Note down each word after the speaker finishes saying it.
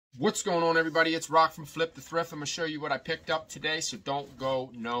What's going on, everybody? It's Rock from Flip the Thrift. I'm going to show you what I picked up today, so don't go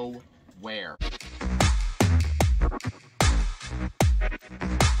nowhere.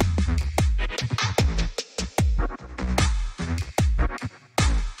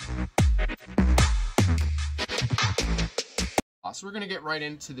 So we're going to get right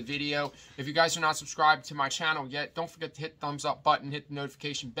into the video. If you guys are not subscribed to my channel yet, don't forget to hit the thumbs up button, hit the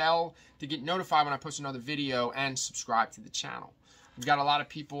notification bell to get notified when I post another video, and subscribe to the channel. We've got a lot of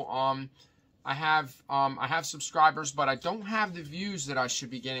people. I have subscribers, but I don't have the views that I should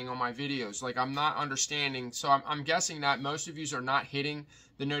be getting on my videos. Like, I'm not understanding. So I'm guessing that most of you are not hitting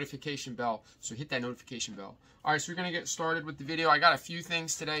the notification bell. So hit that notification bell. All right, so we're going to get started with the video. I got a few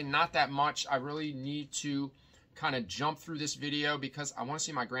things today, not that much. I really need to kind of jump through this video because I want to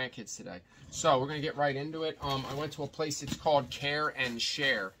see my grandkids today. So we're going to get right into it. I went to a place, it's called Care and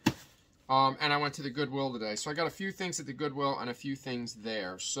Share. And I went to the Goodwill today. So I got a few things at the Goodwill and a few things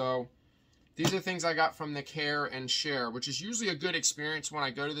there. So these are things I got from the Care and Share, which is usually a good experience when I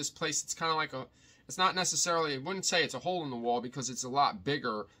go to this place. It's kind of like it's not necessarily, I wouldn't say it's a hole in the wall because it's a lot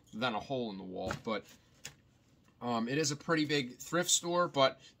bigger than a hole in the wall. But it is a pretty big thrift store,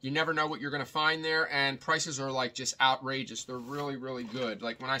 but you never know what you're going to find there. And prices are like just outrageous. They're really, really good.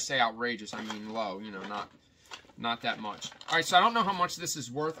 Like when I say outrageous, I mean low, you know, not that much. All right, so I don't know how much this is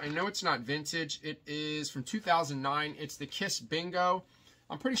worth. I know it's not vintage. It is from 2009. It's the Kiss Bingo.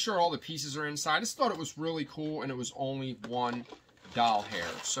 I'm pretty sure all the pieces are inside. I just thought it was really cool, and it was only $1 hair.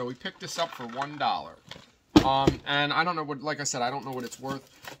 So we picked this up for $1. And I don't know what, like I said, I don't know what it's worth.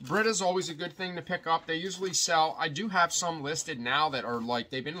 Brita's always a good thing to pick up. They usually sell, I do have some listed now that are like,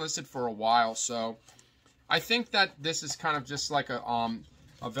 they've been listed for a while. So I think that this is kind of just like a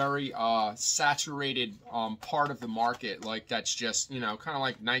very saturated part of the market. Like that's just, you know, kind of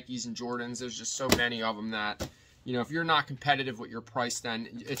like Nikes and Jordans. There's just so many of them that, you know, if you're not competitive with your price, then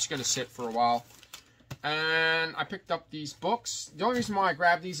it's going to sit for a while. And I picked up these books. The only reason why I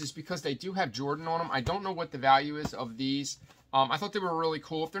grabbed these is because they do have Jordan on them. I don't know what the value is of these. I thought they were really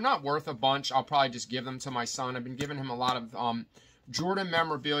cool. If they're not worth a bunch, I'll probably just give them to my son. I've been giving him a lot of Jordan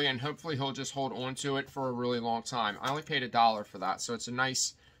memorabilia, and hopefully he'll just hold on to it for a really long time. I only paid $1 for that, so it's a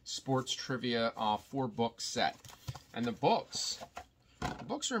nice sports trivia 4-book set. And the books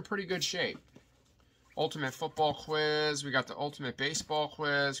are in pretty good shape. Ultimate Football Quiz. We got the Ultimate Baseball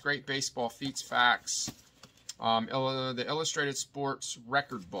Quiz. Great Baseball Feats Facts. The Illustrated Sports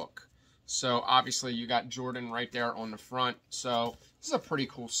Record Book. So, obviously, you got Jordan right there on the front. So, this is a pretty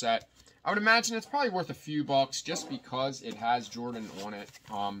cool set. I would imagine it's probably worth a few bucks just because it has Jordan on it.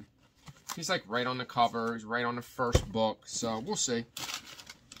 He's, like, right on the cover. He's right on the first book. So, we'll see.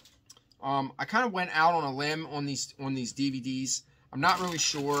 I kind of went out on a limb on these DVDs. I'm not really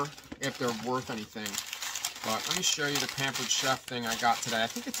sure if they're worth anything, but let me show you the Pampered Chef thing I got today. I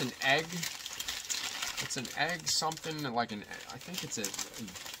think it's an egg. It's an egg something, like an, I think it's an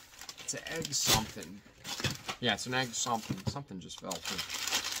egg something. Yeah, it's an egg something. Something just fell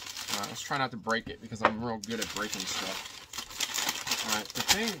too. All right, let's try not to break it because I'm real good at breaking stuff. All right, the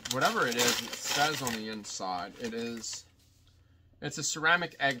thing, whatever it is, it says on the inside, it's a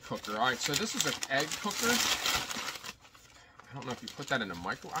ceramic egg cooker. All right, so this is an egg cooker. I don't know if you put that in a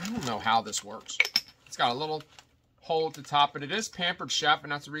microwave. I don't know how this works. It's got a little hole at the top, but it is Pampered Chef,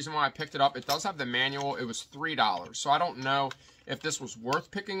 and that's the reason why I picked it up. It does have the manual. It was $3, so I don't know if this was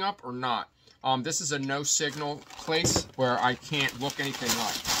worth picking up or not. This is a no-signal place where I can't look anything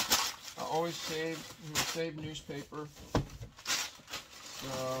up. I always save newspaper. So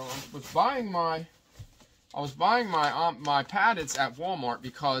I was buying my paddeds at Walmart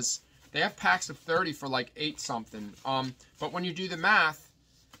because they have packs of 30 for like 8 something. But when you do the math,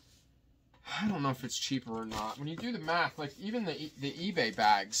 I don't know if it's cheaper or not. When you do the math, like even the eBay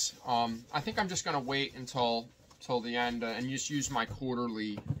bags, I think I'm just gonna wait until the end and just use my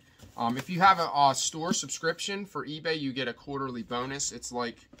quarterly. If you have a store subscription for eBay, you get a quarterly bonus. It's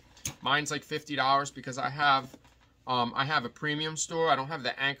like mine's like $50 because I have a premium store. I don't have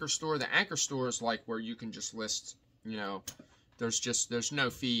the Anchor store. The Anchor store is like where you can just list, you know. There's no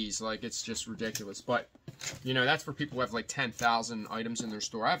fees, like it's just ridiculous. But you know, that's for people who have like 10,000 items in their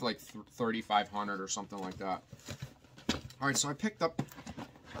store. I have like 3,500 or something like that. All right, so I picked up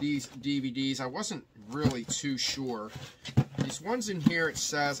these DVDs. I wasn't really too sure. These ones in here, it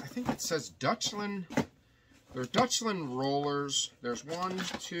says, I think it says Dutchland. They're Dutchland rollers. There's 1,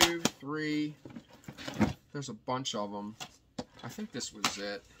 2, 3. There's a bunch of them. I think this was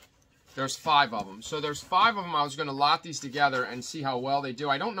it. There's 5 of them. So there's 5 of them. I was going to lot these together and see how well they do.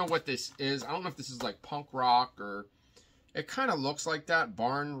 I don't know what this is. I don't know if this is like punk rock or... It kind of looks like that.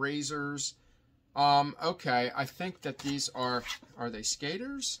 Barn Raisers. Okay, I think that these are they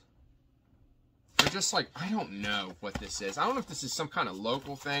skaters? They're just like, I don't know what this is. I don't know if this is some kind of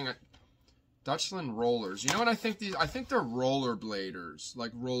local thing. Dutchland rollers. You know what I think these? I think they're rollerbladers,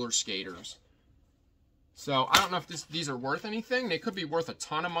 like roller skaters. So I don't know if these are worth anything. They could be worth a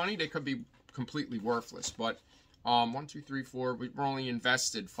ton of money. They could be completely worthless. But 1, 2, 3, 4. We've only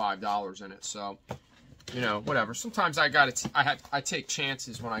invested $5 in it. So, you know, whatever. Sometimes I take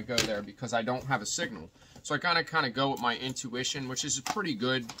chances when I go there because I don't have a signal. So I kind of go with my intuition, which is a pretty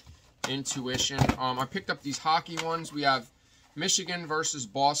good intuition. I picked up these hockey ones. We have Michigan versus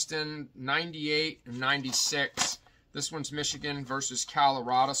Boston, 98 and 96. This one's Michigan versus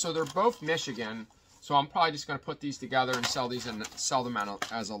Colorado. So they're both Michigan. So I'm probably just going to put these together and sell these and sell them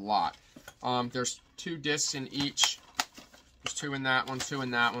as a lot. There's 2 discs in each. There's 2 in that one, 2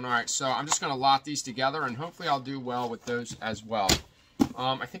 in that one. All right, so I'm just going to lot these together, and hopefully I'll do well with those as well.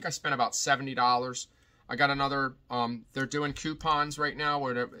 I think I spent about $70. I got another, they're doing coupons right now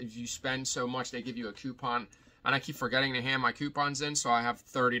where if you spend so much, they give you a coupon. And I keep forgetting to hand my coupons in, so I have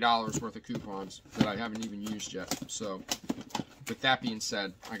 $30 worth of coupons that I haven't even used yet. So, with that being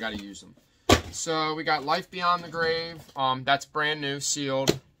said, I got to use them. So, we got Life Beyond the Grave. That's brand new,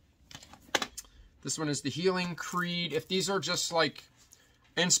 sealed. This one is the Healing Creed. If these are just like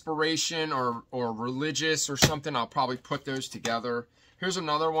inspiration or religious or something, I'll probably put those together. Here's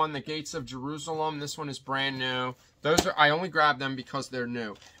another one, the Gates of Jerusalem. This one is brand new. I only grabbed them because they're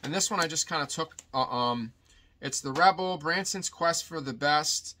new. And this one I just kind of took, it's the Rebel, Branson's Quest for the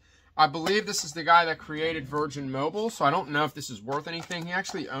Best. I believe this is the guy that created Virgin Mobile, so I don't know if this is worth anything. He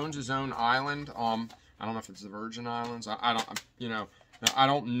actually owns his own island. I don't know if it's the Virgin Islands. I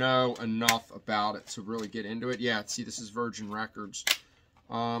don't know enough about it to really get into it. Yeah, see, this is Virgin Records.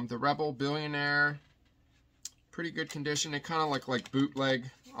 The Rebel Billionaire, pretty good condition. They kind of look like bootleg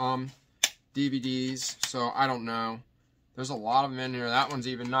DVDs, so I don't know. There's a lot of them in here. That one's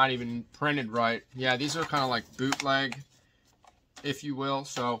not even printed right. Yeah, these are kind of like bootleg, if you will.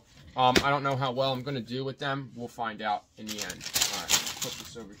 So I don't know how well I'm going to do with them. We'll find out in the end. All right, put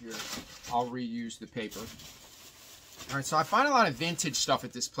this over here. I'll reuse the paper. All right, so I find a lot of vintage stuff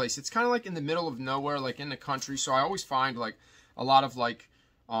at this place. It's kind of like in the middle of nowhere, like in the country. So I always find like a lot of like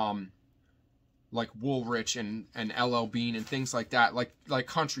Woolrich and LL Bean and things like that, like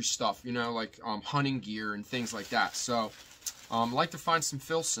country stuff, you know, like hunting gear and things like that. So I like to find some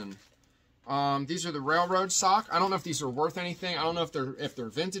Filson. These are the Railroad Sock. I don't know if these are worth anything. I don't know if they're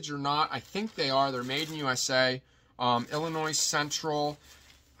vintage or not. I think they are. They're made in USA. Illinois Central.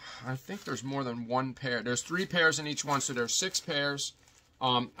 I think there's more than one pair. There's 3 pairs in each one, so there's 6 pairs.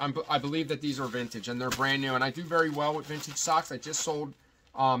 I believe that these are vintage and they're brand new. And I do very well with vintage socks. I just sold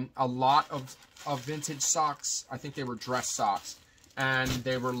a lot of vintage socks. I think they were dress socks, and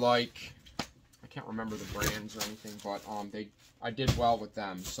they were like, I can't remember the brands or anything, but I did well with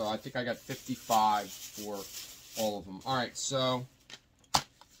them. So I think I got 55 for all of them. All right, so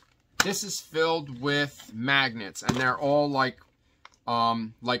this is filled with magnets, and they're all like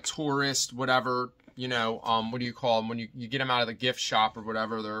tourist, whatever, you know, what do you call them when you get them out of the gift shop or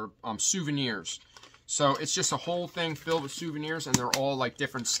whatever? They're souvenirs. So it's just a whole thing filled with souvenirs, and they're all like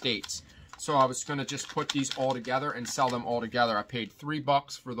different states. So I was going to just put these all together and sell them all together. I paid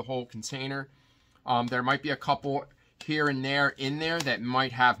 $3 for the whole container. There might be a couple here and there in there that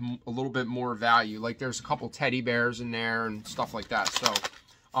might have a little bit more value. Like there's a couple teddy bears in there and stuff like that. So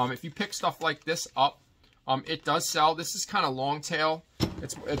if you pick stuff like this up, it does sell. This is kind of long tail.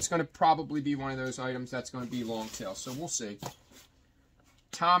 It's going to probably be one of those items that's going to be long tail. So we'll see.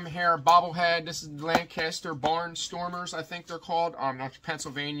 Tom Hare bobblehead. This is Lancaster Barnstormers, I think they're called. That's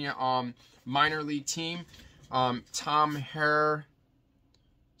Pennsylvania minor league team. Tom Hare.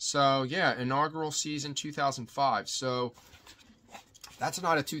 So yeah, inaugural season 2005. So that's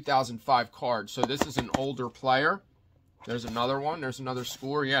not a 2005 card. So this is an older player. There's another one. There's another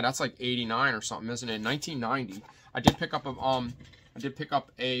score. Yeah, that's like 89 or something, isn't it? 1990. I did pick up a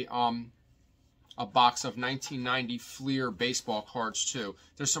box of 1990 Fleer baseball cards too.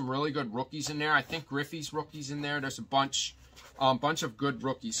 There's some really good rookies in there. I think Griffey's rookies in there. There's a bunch of good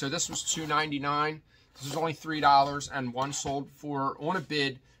rookies. So this was $2.99. This was only $3, and one sold for on a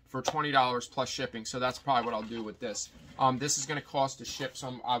bid for $20 plus shipping. So that's probably what I'll do with this. This is going to cost to ship,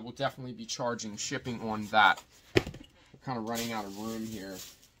 so I will definitely be charging shipping on that. We're kind of running out of room here.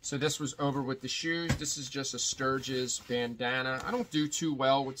 So this was over with the shoes. This is just a Sturgis bandana. I don't do too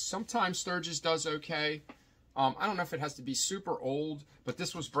well with, sometimes Sturgis does okay. I don't know if it has to be super old, but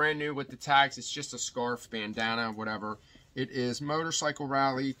this was brand new with the tags. It's just a scarf, bandana, whatever. It is Motorcycle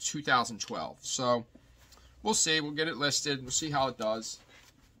Rally 2012. So we'll see. We'll get it listed. We'll see how it does.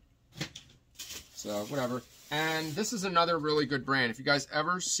 So, whatever. And this is another really good brand. If you guys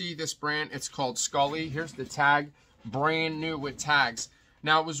ever see this brand, it's called Scully. Here's the tag. Brand new with tags.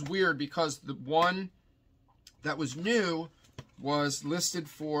 Now, it was weird because the one that was new was listed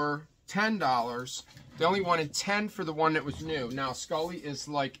for $10. They only wanted $10 for the one that was new. Now, Scully is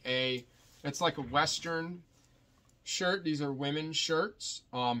like it's like a Western shirt. These are women's shirts.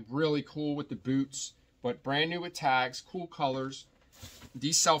 Really cool with the boots, but brand new with tags, cool colors.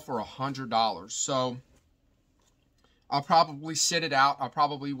 These sell for $100. So I'll probably sit it out. I'll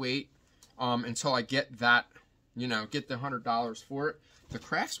probably wait until I get that, you know, get the $100 for it. The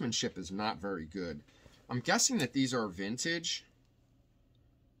craftsmanship is not very good. I'm guessing that these are vintage.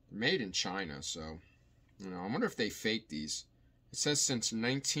 Made in China, so, you know, I wonder if they faked these. It says since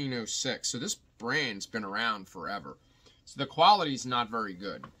 1906, so this brand's been around forever. So the quality's not very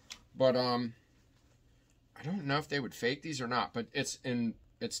good. But, I don't know if they would fake these or not, but it's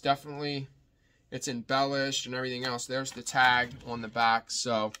definitely, it's embellished and everything else. There's the tag on the back,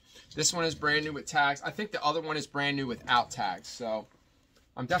 so this one is brand new with tags. I think the other one is brand new without tags, so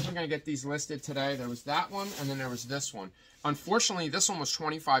I'm definitely going to get these listed today. There was that one, and then there was this one. Unfortunately, this one was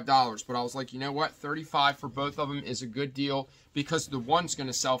 $25, but I was like, you know what? $35 for both of them is a good deal because the one's going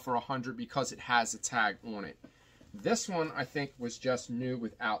to sell for $100 because it has a tag on it. This one, I think, was just new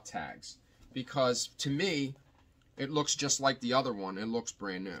without tags because, to me, it looks just like the other one. It looks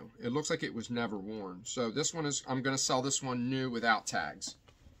brand new. It looks like it was never worn. So this one is, I'm going to sell this one new without tags.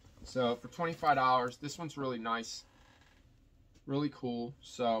 So for $25, this one's really nice. Really cool.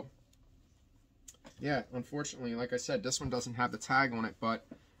 So yeah, unfortunately, like I said, this one doesn't have the tag on it, but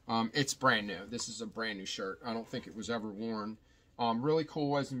it's brand new. This is a brand new shirt. I don't think it was ever worn. Really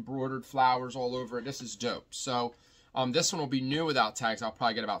cool, has embroidered flowers all over it. This is dope. So this one will be new without tags. I'll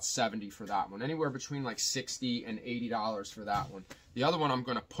probably get about $70 for that one. Anywhere between like $60 and $80 for that one. The other one I'm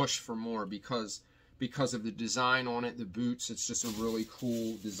going to push for more because of the design on it, the boots. It's just a really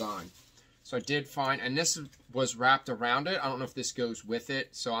cool design. So I did find, and this was wrapped around it. I don't know if this goes with it.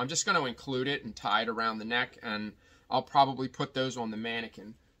 So I'm just going to include it and tie it around the neck. And I'll probably put those on the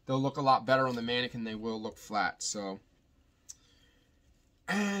mannequin. They'll look a lot better on the mannequin. They will look flat. So,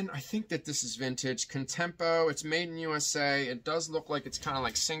 and I think that this is vintage. Contempo. It's made in USA. It does look like it's kind of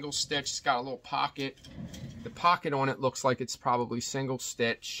like single stitch. It's got a little pocket. The pocket on it looks like it's probably single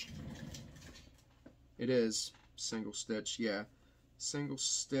stitch. It is single stitch, yeah. Single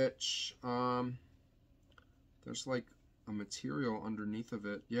stitch. There's like a material underneath of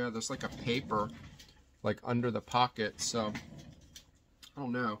it. Yeah, there's like a paper like under the pocket. So I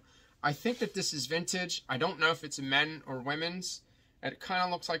don't know. I think that this is vintage. I don't know if it's a men or women's. It kind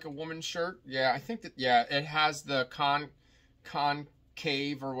of looks like a woman's shirt. Yeah, I think that, yeah, it has the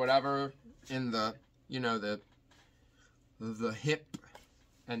concave or whatever in the, you know, the hip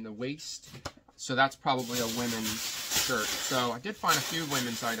and the waist. So that's probably a women's shirt. So I did find a few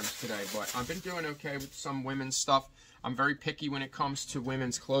women's items today, but I've been doing okay with some women's stuff. I'm very picky when it comes to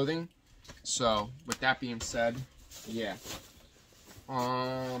women's clothing. So with that being said, yeah.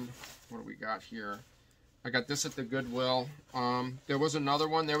 What do we got here? I got this at the Goodwill. There was another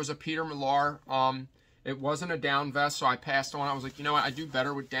one. There was a Peter Millar. It wasn't a down vest, so I passed on. I was like, you know what? I do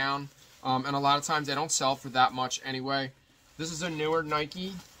better with down. And a lot of times they don't sell for that much anyway. This is a newer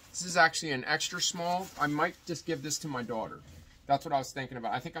Nike. This is actually an extra small. I might just give this to my daughter. That's what I was thinking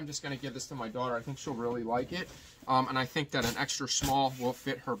about. I think I'm just going to give this to my daughter. I think she'll really like it. And I think that an extra small will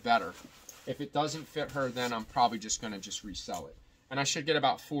fit her better. If it doesn't fit her, then I'm probably just going to resell it. And I should get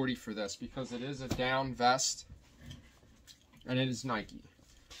about $40 for this because it is a down vest. And it is Nike.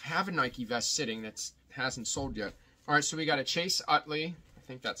 I have a Nike vest sitting that hasn't sold yet. Alright, so we got a Chase Utley. I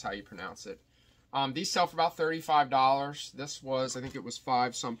think that's how you pronounce it. These sell for about $35. This was, I think it was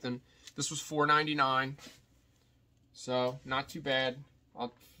 $5 something. This was $4.99. So, not too bad.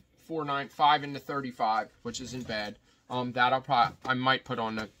 $5 into $35, which isn't bad. That I might put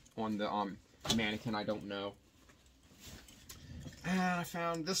on the mannequin, I don't know. And I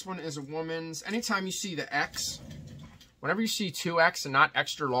found this one is a woman's. Anytime you see the X, whenever you see 2X and not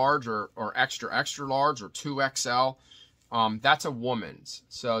extra large or extra large or 2XL, that's a woman's.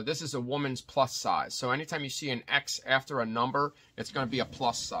 So this is a woman's plus size. So anytime you see an X after a number, it's going to be a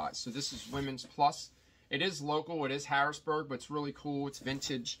plus size. So this is women's plus. It is local. It is Harrisburg, but it's really cool. It's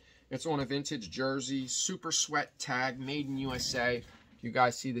vintage. It's on a vintage jersey. Super sweat tag, made in USA. You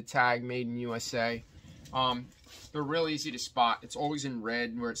guys see the tag, made in USA. They're really easy to spot. It's always in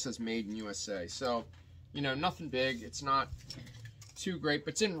red where it says made in USA. So, you know, nothing big. It's not too great,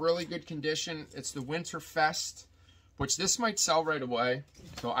 but it's in really good condition. It's the Winterfest, which this might sell right away.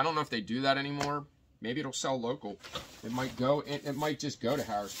 So I don't know if they do that anymore. maybe it'll sell local. It might go, it might just go to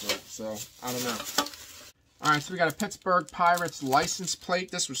Harrisburg, so I don't know. All right, so we got a Pittsburgh Pirates license plate.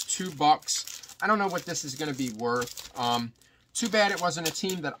 This was $2. I don't know what this is going to be worth. Too bad it wasn't a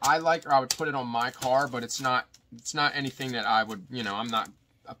team that I like, or I would put it on my car, but it's not anything that I would, you know, I'm not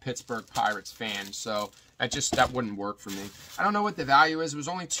a Pittsburgh Pirates fan, so that wouldn't work for me. I don't know what the value is. It was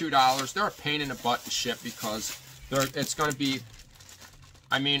only $2. They're a pain in the butt to ship because it's going to be,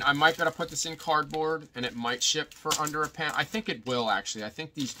 I mean, I might gotta put this in cardboard and it might ship for under £1. I think it will actually. I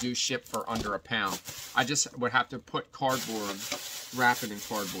think these do ship for under £1. I just would have to put cardboard, wrap it in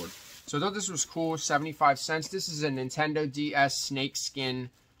cardboard. So I thought this was cool, 75 cents. This is a Nintendo DS snakeskin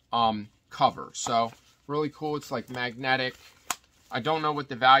cover. So really cool. It's like magnetic. I don't know what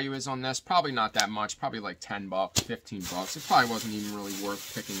the value is on this. Probably not that much. Probably like 10 bucks, 15 bucks. It probably wasn't even really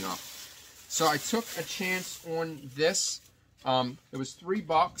worth picking up. So I took a chance on this. It was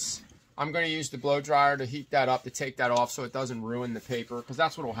 $3. I'm going to use the blow dryer to heat that up, to take that off so it doesn't ruin the paper, because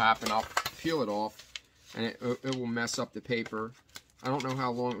that's what will happen. I'll peel it off and it will mess up the paper. I don't know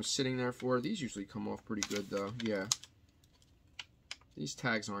how long it was sitting there for. These usually come off pretty good though. Yeah. These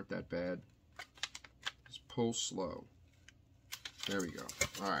tags aren't that bad. Just pull slow. There we go.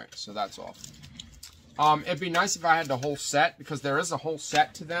 Alright, so that's off. It'd be nice if I had the whole set, because there is a whole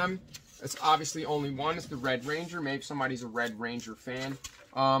set to them. It's obviously only one. It's the Red Ranger. Maybe somebody's a Red Ranger fan.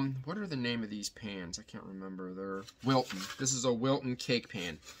 What are the name of these pans? I can't remember. They're Wilton. This is a Wilton cake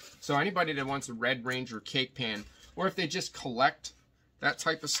pan. So anybody that wants a Red Ranger cake pan, or if they just collect that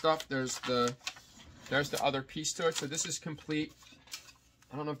type of stuff, there's the other piece to it. So this is complete.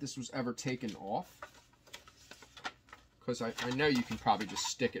 I don't know if this was ever taken off, because I know you can probably just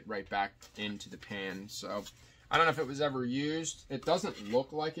stick it right back into the pan. So I don't know if it was ever used. It doesn't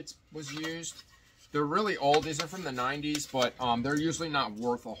look like it was used. They're really old. These are from the 90s, but they're usually not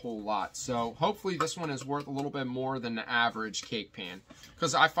worth a whole lot. So hopefully this one is worth a little bit more than the average cake pan,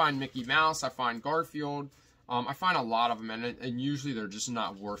 because I find Mickey Mouse, I find Garfield, I find a lot of them, and usually they're just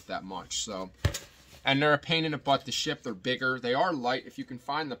not worth that much. So, and they're a pain in the butt to ship. They're bigger. They are light. If you can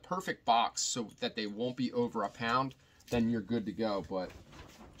find the perfect box so that they won't be over £1, then you're good to go. But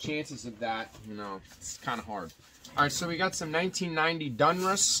chances of that, you know, it's kind of hard. All right, so we got some 1990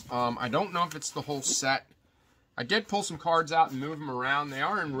 Donruss. I don't know if it's the whole set. I did pull some cards out and move them around. They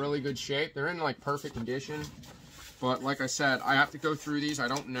are in really good shape. They're in like perfect condition. But like I said, I have to go through these. I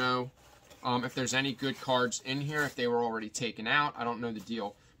don't know if there's any good cards in here, if they were already taken out. I don't know the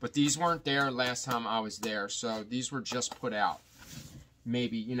deal. But these weren't there last time I was there, so these were just put out.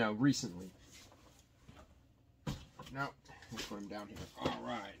 Maybe, you know, recently. No, we'll put them down here. All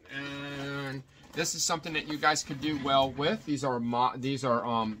right, and this is something that you guys could do well with. This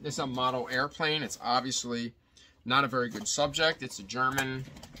is a model airplane. It's obviously not a very good subject. It's a German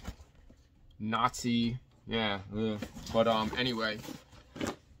Nazi, yeah. But anyway.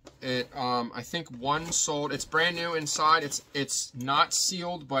 I think one sold. It's brand new inside. It's not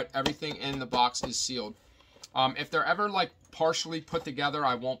sealed, but everything in the box is sealed. If they're ever like partially put together,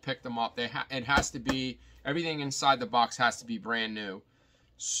 I won't pick them up. It has to be, everything inside the box has to be brand new.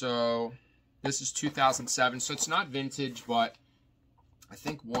 So this is 2007, so it's not vintage, but I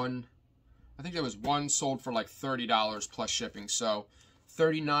think there was one sold for like $30 plus shipping. So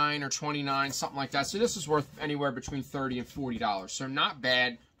 39 or 29, something like that. So this is worth anywhere between $30 and $40. So not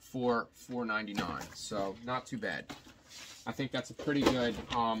bad for $4.99, so not too bad. I think that's a pretty good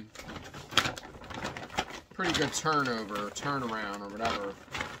turnaround, or whatever,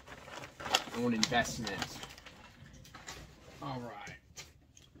 on investment. All right.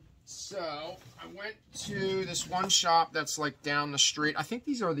 So I went to this one shop that's like down the street. I think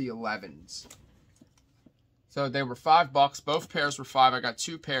these are the 11s. So they were $5. Both pairs were $5. I got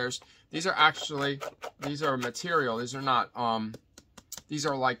 2 pairs. These are material. These are not. These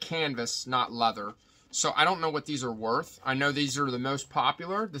are like canvas, not leather. So I don't know what these are worth. I know these are the most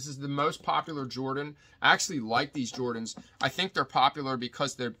popular. This is the most popular Jordan. I actually like these Jordans. I think they're popular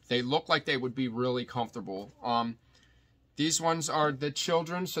because they look like they would be really comfortable. These ones are the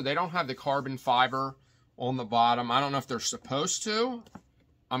children, so they don't have the carbon fiber on the bottom. I don't know if they're supposed to.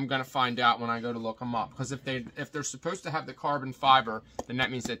 I'm gonna find out when I go to look them up. Because if they're supposed to have the carbon fiber, then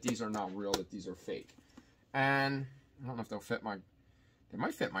that means that these are not real, that these are fake. And I don't know if they'll fit my. They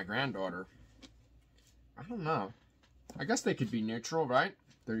might fit my granddaughter. I don't know. I guess they could be neutral, right?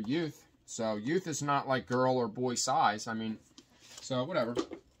 They're youth. So youth is not like girl or boy size. I mean, so whatever.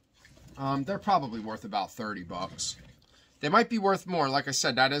 They're probably worth about $30. They might be worth more. Like I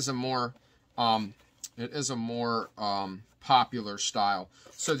said, that is a more, it is a more popular style.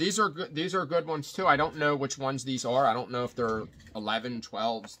 So these are good. These are good ones too. I don't know which ones these are. I don't know if they're 11,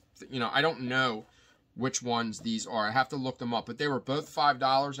 12s. You know, I don't know. which ones these are. I have to look them up, but they were both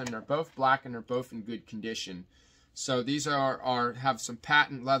 $5, and they're both black, and they're both in good condition. So these have some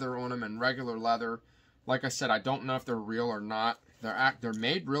patent leather on them and regular leather. Like I said, I don't know if they're real or not. They're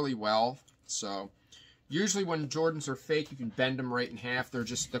made really well. So usually when Jordans are fake, you can bend them right in half.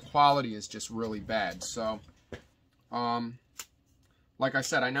 The quality is just really bad. So like I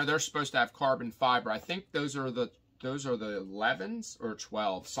said, I know they're supposed to have carbon fiber. I think those are the 11s or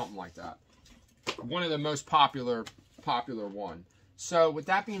 12, something like that. One of the most popular one. So with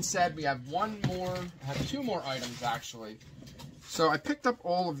that being said, we have two more items actually. So I picked up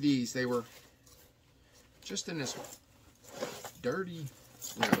all of these. They were just in this dirty,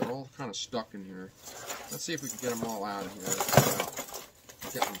 they're all kind of stuck in here. Let's see if we can get them all out of here.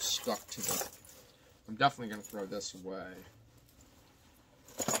 Get them stuck to the, I'm definitely going to throw this away.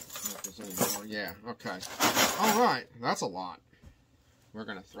 I don't know if there's any more. Yeah, okay. All right, that's a lot. We're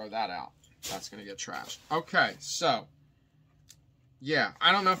going to throw that out. That's going to get trashed. Okay, so yeah,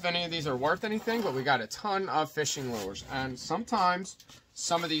 I don't know if any of these are worth anything, but we got a ton of fishing lures. And sometimes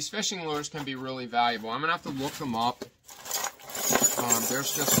some of these fishing lures can be really valuable. I'm going to have to look them up.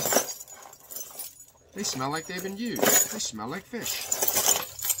 There's just, they smell like they've been used. They smell like fish.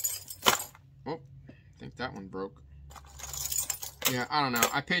 Oh, I think that one broke. Yeah, I don't know.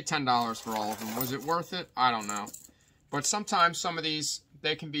 I paid $10 for all of them. Was it worth it? I don't know. But sometimes some of these,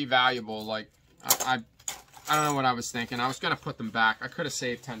 they can be valuable. Like, I don't know what I was thinking. I was going to put them back. I could have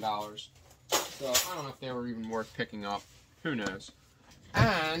saved $10. So, I don't know if they were even worth picking up. Who knows?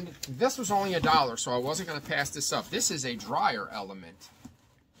 And this was only $1, so I wasn't going to pass this up. This is a dryer element.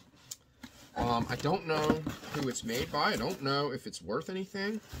 I don't know who it's made by. I don't know if it's worth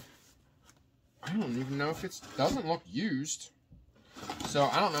anything. I don't even know if it doesn't look used. So,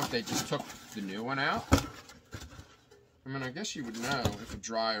 I don't know if they just took the new one out. I mean, I guess you would know if a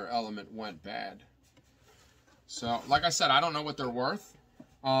dryer element went bad. So, like I said, I don't know what they're worth.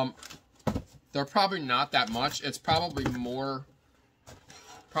 They're probably not that much. It's probably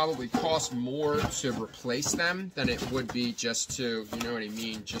cost more to replace them than it would be just to, you know what I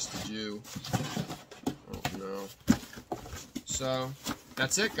mean, just to do. I don't know. So,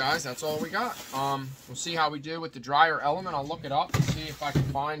 that's it, guys. That's all we got. We'll see how we do with the dryer element. I'll look it up and see if I can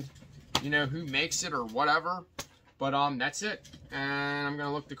find, you know, who makes it or whatever. But that's it. And I'm going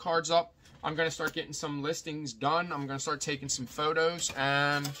to look the cards up. I'm going to start getting some listings done. I'm going to start taking some photos.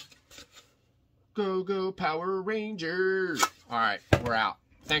 And go Power Rangers. All right, we're out.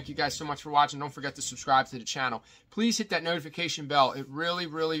 Thank you guys so much for watching. Don't forget to subscribe to the channel. Please hit that notification bell. It really,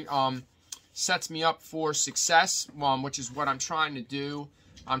 really sets me up for success, which is what I'm trying to do.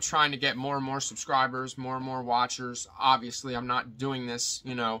 I'm trying to get more and more subscribers, more and more watchers. Obviously, I'm not doing this,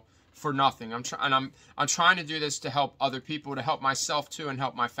 you know, for nothing. I'm trying to do this to help other people, to help myself too, and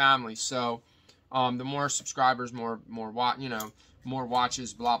help my family. So, the more subscribers, more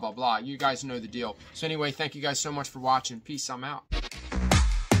watches, blah blah blah. You guys know the deal. So anyway, thank you guys so much for watching. Peace. I'm out.